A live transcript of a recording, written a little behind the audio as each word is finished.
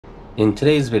In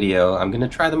today's video, I'm going to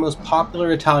try the most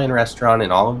popular Italian restaurant in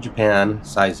all of Japan,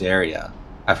 Saizeriya.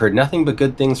 I've heard nothing but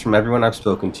good things from everyone I've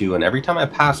spoken to, and every time I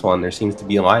pass one, there seems to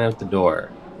be a line out the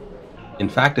door. In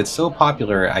fact, it's so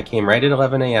popular, I came right at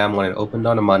 11 AM when it opened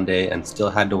on a Monday and still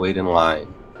had to wait in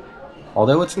line.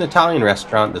 Although it's an Italian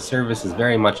restaurant, the service is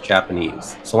very much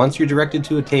Japanese, so once you're directed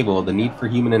to a table, the need for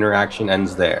human interaction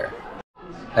ends there.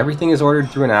 Everything is ordered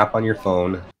through an app on your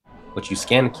phone, which you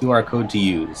scan a QR code to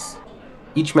use.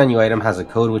 Each menu item has a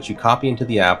code which you copy into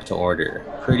the app to order.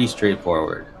 Pretty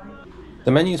straightforward.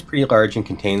 The menu is pretty large and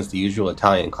contains the usual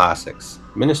Italian classics: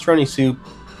 minestrone soup,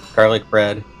 garlic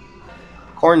bread,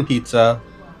 corn pizza,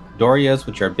 dorias,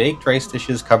 which are baked rice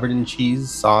dishes covered in cheese,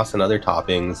 sauce, and other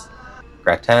toppings,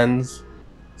 gratins,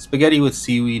 spaghetti with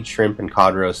seaweed, shrimp, and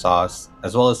cod roe sauce,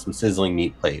 as well as some sizzling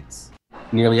meat plates.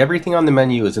 Nearly everything on the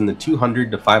menu is in the 200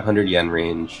 to 500 yen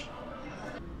range,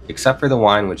 except for the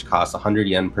wine, which costs 100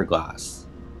 yen per glass.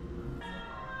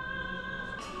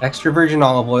 Extra virgin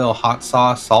olive oil, hot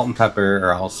sauce, salt and pepper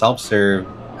are all self-serve,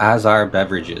 as are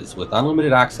beverages, with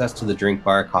unlimited access to the drink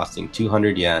bar costing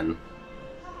 200 yen.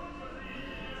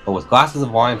 But with glasses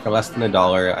of wine for less than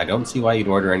 $1, I don't see why you'd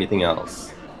order anything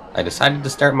else. I decided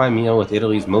to start my meal with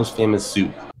Italy's most famous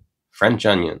soup, French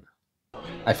onion.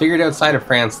 I figured outside of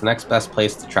France the next best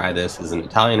place to try this is an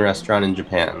Italian restaurant in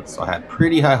Japan, so I had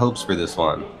pretty high hopes for this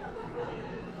one.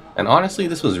 And honestly,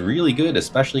 this was really good,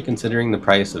 especially considering the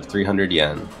price of 300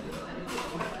 yen.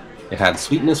 It had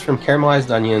sweetness from caramelized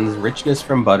onions, richness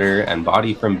from butter, and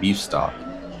body from beef stock.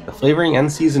 The flavoring and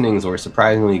seasonings were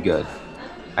surprisingly good.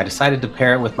 I decided to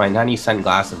pair it with my 90-cent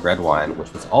glass of red wine,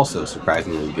 which was also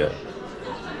surprisingly good.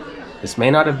 This may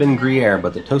not have been Gruyere,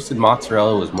 but the toasted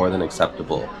mozzarella was more than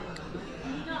acceptable.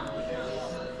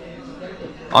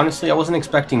 Honestly, I wasn't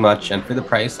expecting much, and for the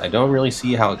price, I don't really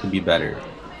see how it could be better.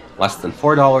 Less than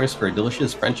 $4 for a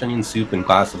delicious French onion soup and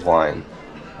glass of wine.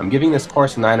 I'm giving this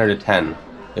course a 9 out of 10.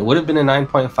 It would have been a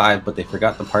 9.5, but they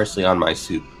forgot the parsley on my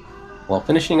soup. While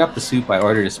finishing up the soup, I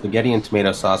ordered a spaghetti and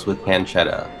tomato sauce with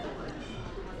pancetta.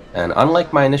 And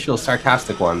unlike my initial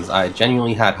sarcastic ones, I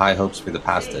genuinely had high hopes for the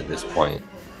pasta at this point.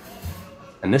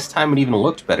 And this time it even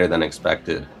looked better than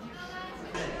expected.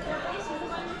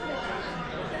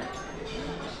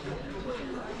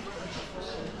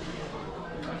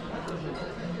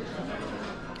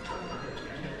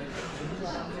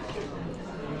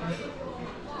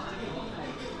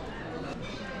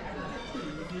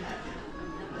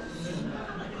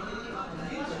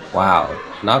 Wow,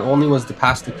 not only was the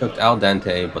pasta cooked al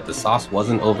dente, but the sauce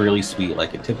wasn't overly sweet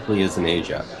like it typically is in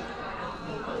Asia.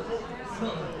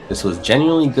 This was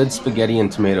genuinely good spaghetti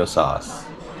and tomato sauce.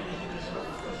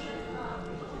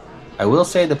 I will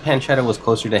say the pancetta was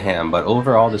closer to ham, but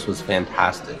overall this was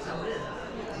fantastic.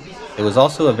 It was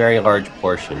also a very large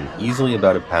portion, easily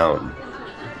about a pound.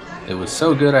 It was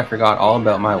so good I forgot all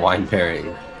about my wine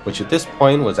pairing, which at this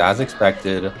point was as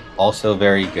expected, also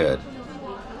very good.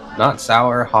 Not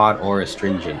sour, hot, or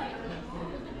astringent.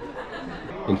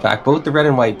 In fact, both the red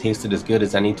and white tasted as good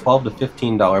as any $12 to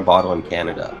 $15 bottle in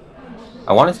Canada.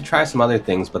 I wanted to try some other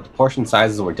things, but the portion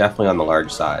sizes were definitely on the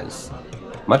large size.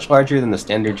 Much larger than the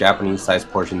standard Japanese sized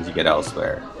portions you get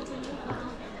elsewhere.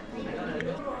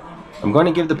 I'm going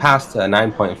to give the pasta a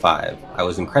 9.5. I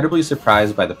was incredibly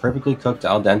surprised by the perfectly cooked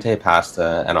al dente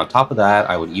pasta, and on top of that,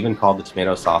 I would even call the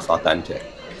tomato sauce authentic.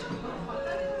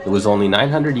 It was only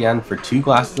 900 yen for 2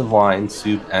 glasses of wine,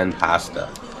 soup, and pasta.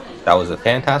 That was a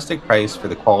fantastic price for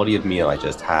the quality of meal I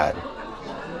just had.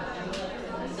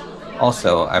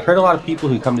 Also, I've heard a lot of people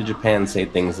who come to Japan say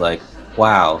things like,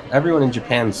 "Wow, everyone in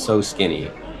Japan's so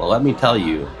skinny." Well, let me tell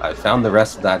you, I've found the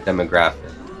rest of that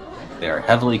demographic. They are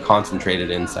heavily concentrated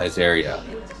in Saizeriya.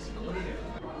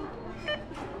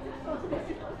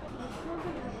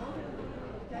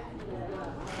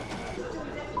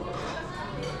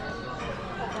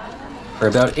 For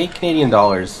about $8 Canadian,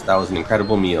 that was an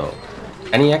incredible meal.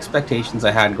 Any expectations I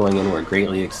had going in were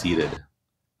greatly exceeded.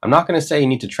 I'm not going to say you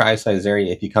need to try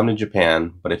Saizeriya if you come to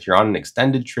Japan, but if you're on an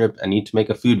extended trip and need to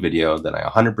make a food video, then I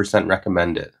 100%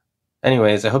 recommend it.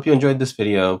 Anyways, I hope you enjoyed this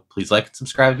video. Please like and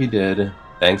subscribe if you did.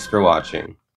 Thanks for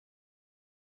watching.